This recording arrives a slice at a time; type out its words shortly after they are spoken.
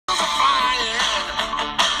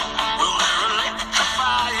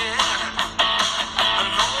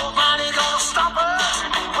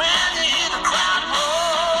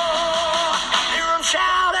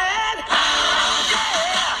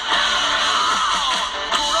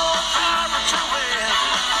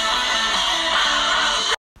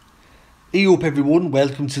Hey up everyone,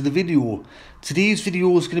 welcome to the video. Today's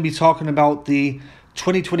video is going to be talking about the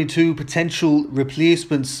 2022 potential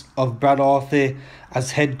replacements of Brad Arthur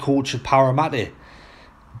as head coach of Parramatta.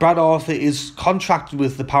 Brad Arthur is contracted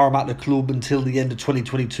with the Parramatta club until the end of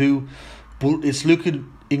 2022, but it's looking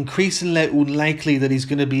increasingly unlikely that he's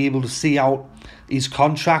going to be able to see out his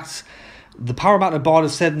contract. The Parramatta board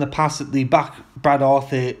has said in the past that they back Brad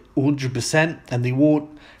Arthur 100% and they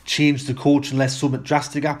won't change the coach unless something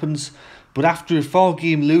drastic happens. But after a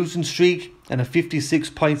 4-game losing streak and a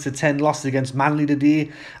 56-10 loss against Manly today,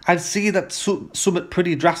 I'd say that's something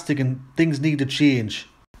pretty drastic and things need to change.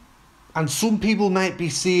 And some people might be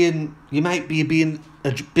saying you might be being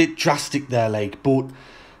a bit drastic there, but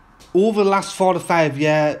over the last 4 to 5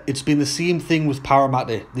 years, it's been the same thing with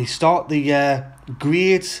Parramatta. They start the year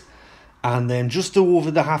great, and then just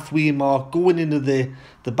over the halfway mark, going into the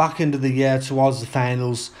back end of the year towards the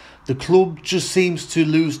finals, the club just seems to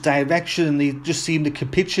lose direction and they just seem to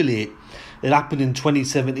capitulate. It happened in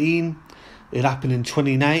 2017, it happened in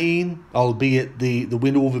 2019, albeit the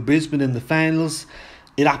win over Brisbane in the finals.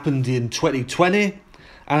 It happened in 2020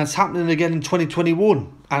 and it's happening again in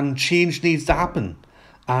 2021, and change needs to happen.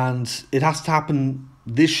 And it has to happen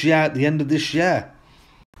this year, at the end of this year.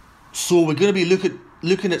 So we're going to be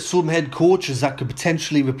looking at some head coaches that could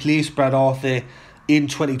potentially replace Brad Arthur in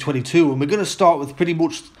 2022. And we're going to start with pretty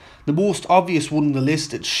much the most obvious one on the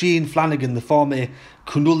list. It's Shane Flanagan, the former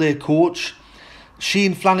Cronulla coach.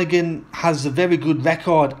 Shane Flanagan has a very good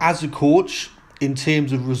record as a coach in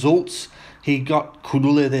terms of results. He got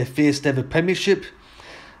Cronulla their first ever premiership.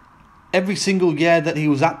 Every single year that he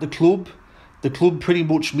was at the club pretty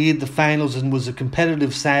much made the finals and was a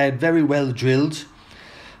competitive side, very well drilled.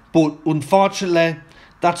 But unfortunately,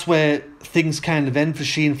 that's where things kind of end for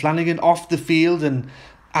Shane Flanagan off the field. And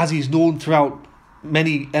as he's known throughout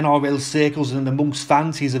many NRL circles and amongst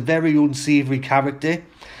fans, he's a very unsavoury character.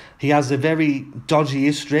 He has a very dodgy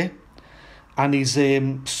history, and he's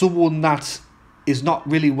someone that is not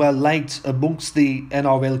really well liked amongst the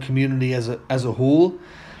NRL community as a whole.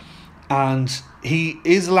 And he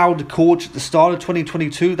is allowed to coach at the start of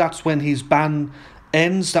 2022. That's when his ban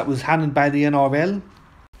ends, that was handed by the NRL.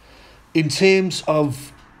 In terms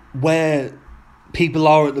of where people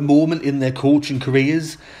are at the moment in their coaching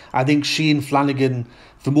careers, I think Shane Flanagan,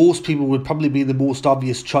 for most people, would probably be the most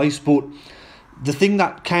obvious choice. But the thing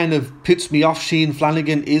that kind of puts me off Shane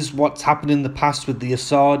Flanagan is what's happened in the past with the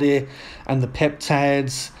Asade and the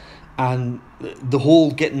peptides and the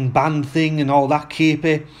whole getting banned thing and all that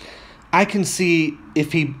caper. I can see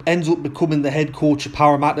if he ends up becoming the head coach of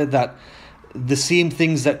Parramatta that the same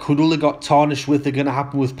things that Cronulla got tarnished with are going to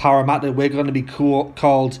happen with Parramatta. We're going to be called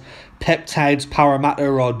peptides Parramatta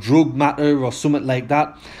or drug matter or something like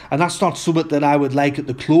that. And that's not something that I would like at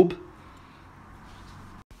the club.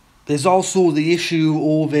 There's also the issue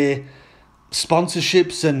over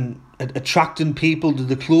sponsorships and attracting people to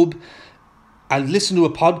the club. I listened to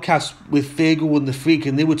a podcast with Fago and the Freak,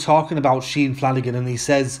 and they were talking about Shane Flanagan, and he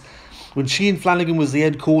says when Shane Flanagan was the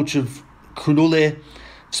head coach of Cronulla,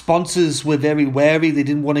 sponsors were very wary. They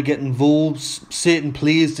didn't want to get involved. Certain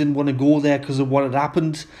players didn't want to go there because of what had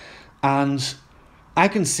happened. And I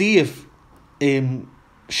can see if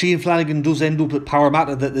Shane Flanagan does end up at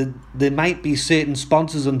Parramatta that there might be certain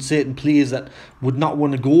sponsors and certain players that would not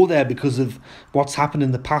want to go there because of what's happened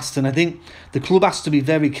in the past. And I think the club has to be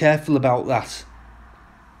very careful about that.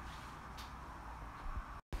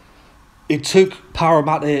 It took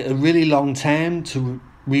Parramatta a really long time to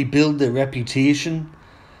rebuild their reputation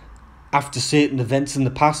after certain events in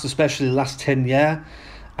the past, especially the last 10 years.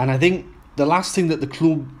 And I think the last thing that the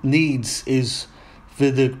club needs is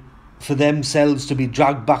for themselves to be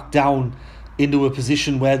dragged back down into a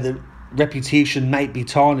position where the reputation might be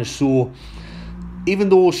tarnished. So even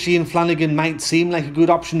though Shane Flanagan might seem like a good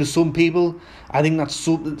option to some people, I think that's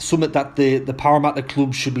something that the Parramatta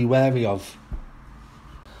club should be wary of.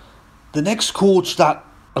 The next coach that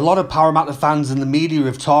a lot of Parramatta fans and the media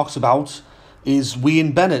have talked about is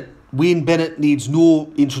Wayne Bennett. Wayne Bennett needs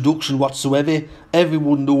no introduction whatsoever.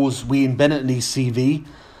 Everyone knows Wayne Bennett and his CV.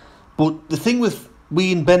 But the thing with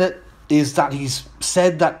Wayne Bennett is that he's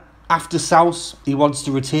said that after South he wants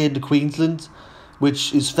to return to Queensland,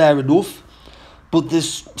 which is fair enough. But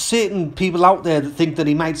there's certain people out there that think that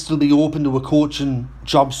he might still be open to a coaching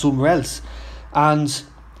job somewhere else. And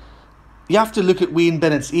you have to look at Wayne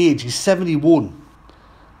Bennett's age. He's 71.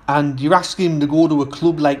 And you're asking him to go to a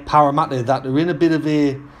club like Parramatta that are in a bit of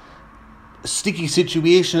a sticky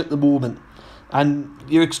situation at the moment. And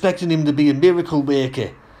you're expecting him to be a miracle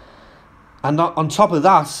maker. And on top of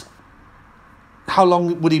that, how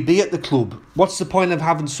long would he be at the club? What's the point of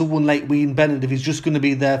having someone like Wayne Bennett if he's just going to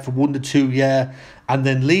be there for 1 to 2 years and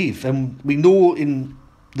then leave? And we know in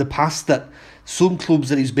the past that some clubs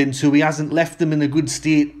that he's been to, he hasn't left them in a good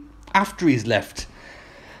state after he's left.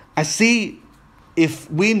 I see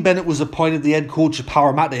if Wayne Bennett was appointed the head coach of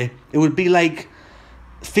Parramatta, it would be like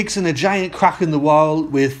fixing a giant crack in the wall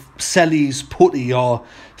with Selly's putty, or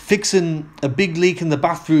fixing a big leak in the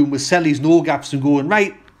bathroom with Selly's no gaps and going,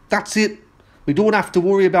 right, that's it. We don't have to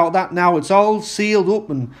worry about that now. It's all sealed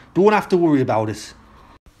up and don't have to worry about it.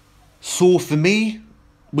 So for me,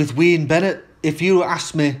 with Wayne Bennett, if you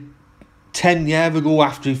asked me 10 years ago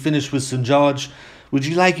after he finished with St George, would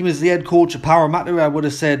you like him as the head coach of Parramatta? I would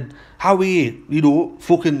have said, how are you? You know,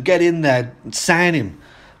 fucking get in there and sign him.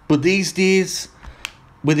 But these days,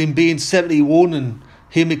 with him being 71 and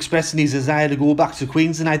him expressing his desire to go back to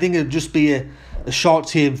Queensland, I think it'd just be a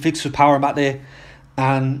short-term fix for Parramatta.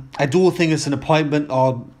 And I don't think it's an appointment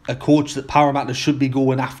or a coach that Parramatta should be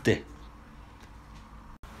going after.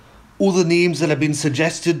 Other names that have been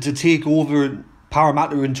suggested to take over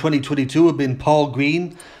Parramatta in 2022 have been Paul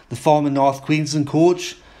Green, the former North Queensland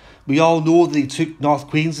coach. We all know that he took North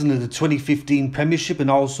Queensland to the 2015 Premiership and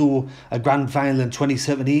also a grand final in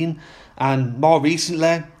 2017. And more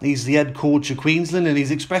recently, he's the head coach of Queensland, and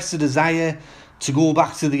he's expressed a desire to go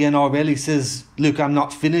back to the NRL. He says, look, I'm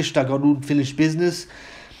not finished. I got unfinished business.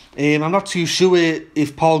 I'm not too sure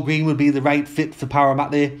if Paul Green would be the right fit for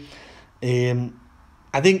Parramatta.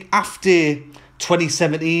 I think after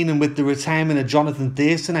 2017 and with the retirement of Jonathan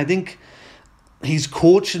Thurston, I think his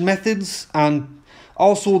coaching methods and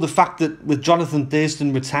also the fact that with Jonathan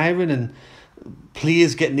Thurston retiring and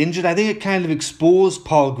players getting injured, I think it kind of exposed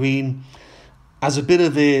Paul Green as a bit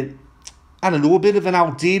of a bit of an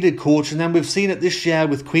outdated coach. And then we've seen it this year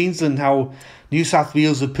with Queensland, how New South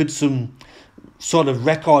Wales have put some sort of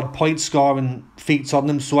record point scoring feats on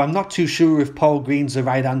them. So I'm not too sure if Paul Green's the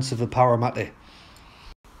right answer for Parramatta.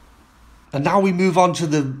 And now we move on to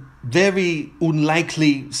the very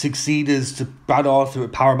unlikely succeeders to Brad Arthur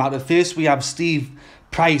at Parramatta. First we have Steve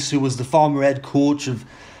Price, who was the former head coach of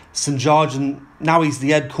St George, and now he's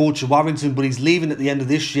the head coach of Warrington, but he's leaving at the end of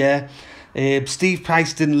this year. Steve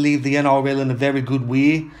Price didn't leave the NRL in a very good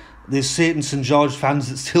way. There's certain St George fans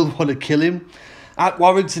that still want to kill him. At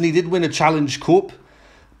Warrington, he did win a Challenge Cup,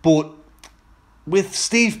 but with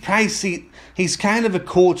Steve Price, he's kind of a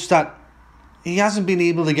coach that he hasn't been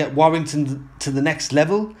able to get Warrington to the next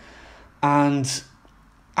level, and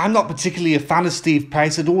I'm not particularly a fan of Steve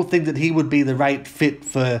Price. I don't think that he would be the right fit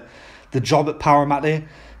for the job at Parramatta.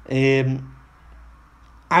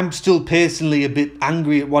 I'm still personally a bit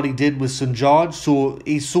angry at what he did with St George, so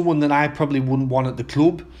he's someone that I probably wouldn't want at the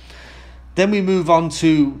club. Then we move on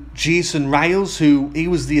to Jason Riles, he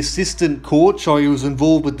was the assistant coach, or he was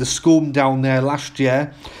involved with the Scum down there last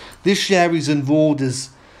year. This year he's involved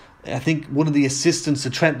as, I think, one of the assistants to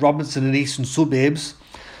Trent Robinson in Eastern Suburbs.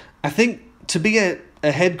 I think to be a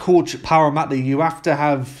head coach at Parramatta, you have to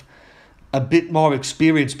have a bit more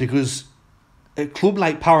experience, because a club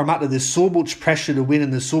like Parramatta, there's so much pressure to win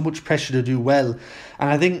and there's so much pressure to do well. And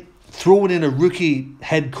I think throwing in a rookie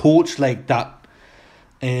head coach like that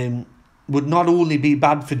would not only be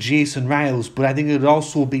bad for Jason Riles, but I think it would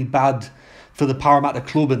also be bad for the Parramatta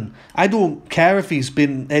club. And I don't care if he's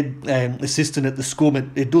been head assistant at the Scum,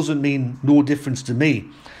 it doesn't mean no difference to me.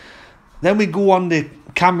 Then we go on to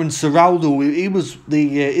Cameron Ciraldo. He was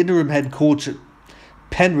the interim head coach at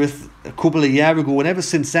Penrith a couple of years ago, and ever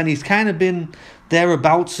since then he's kind of been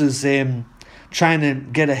thereabouts as trying to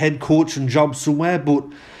get a head coaching job somewhere. But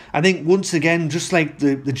I think once again, just like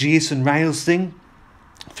the Jason Riles thing,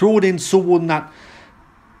 throw it in someone that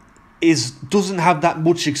doesn't have that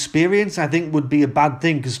much experience, I think would be a bad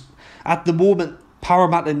thing, because at the moment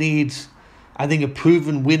Parramatta needs, I think, a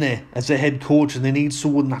proven winner as a head coach, and they need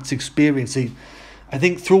someone that's experienced. I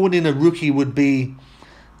think throwing in a rookie would be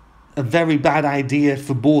a very bad idea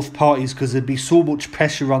for both parties, because there'd be so much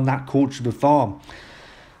pressure on that coach to perform.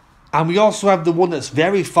 And we also have the one that's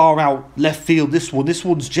very far out left field. This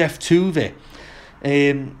one's Jeff Tuvey.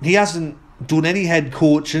 He hasn't done any head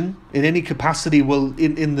coaching in any capacity, well,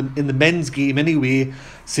 in the men's game anyway,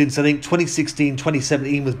 since I think 2016,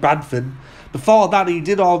 2017 with Bradford. Before that, he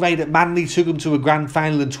did all right at Manly, took him to a grand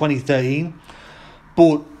final in 2013.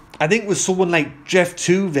 But I think with someone like Jeff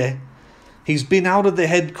Tuvey, he's been out of the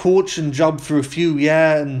head coaching job for a few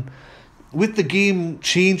years, and with the game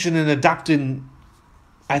changing and adapting,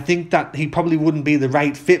 I think that he probably wouldn't be the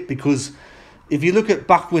right fit, because if you look at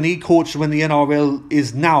back when he coached, when the NRL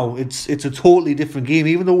is now, it's a totally different game,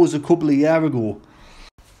 even though it was a couple of years ago.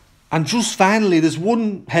 And just finally, there's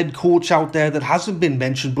one head coach out there that hasn't been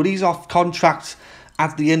mentioned, but he's off contract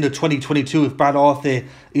at the end of 2022 if Brad Arthur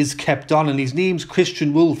is kept on, and his name's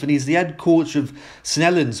Christian Wolf, and he's the head coach of St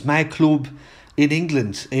Helens, my club in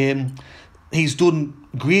England. He's done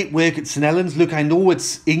great work at St Helens. Look, I know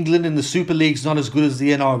it's England and the Super League's not as good as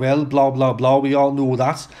the NRL, blah, blah, blah. We all know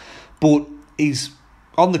that. But he's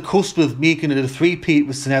on the cusp of making it a three-peat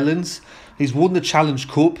with St Helens. He's won the Challenge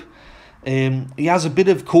Cup. He has a bit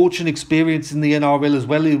of coaching experience in the NRL as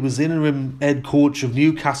well. He was interim head coach of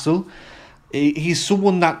Newcastle. He's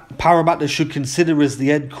someone that Parramatta should consider as the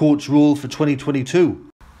head coach role for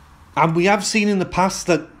 2022. And we have seen in the past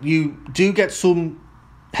that you do get some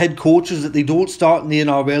head coaches that they don't start in the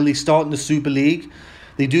NRL, they start in the Super League.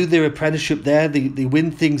 They do their apprenticeship there, they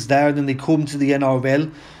win things there, and then they come to the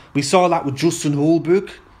NRL. We saw that with Justin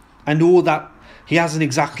Holbrook. I know that he hasn't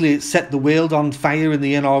exactly set the world on fire in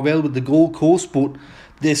the NRL with the Gold Coast, but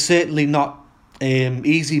they're certainly not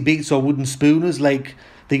easy beats or wooden spooners like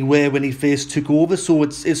they were when he first took over. So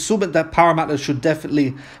it's something that Parramatta should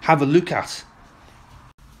definitely have a look at.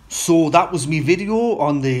 So that was my video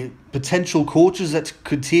on the potential coaches that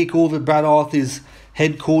could take over Brad Arthur's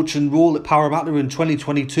head coaching role at Parramatta in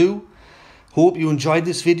 2022. Hope you enjoyed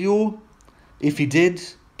this video. If you did,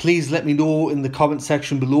 please let me know in the comment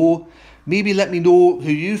section below. Maybe let me know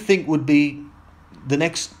who you think would be the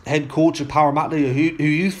next head coach of Parramatta, or who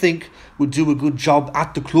you think would do a good job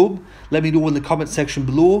at the club. Let me know in the comment section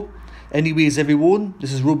below. Anyways, everyone,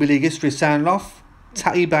 this is Rugby League History signing off.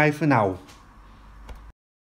 Tatty bye for now.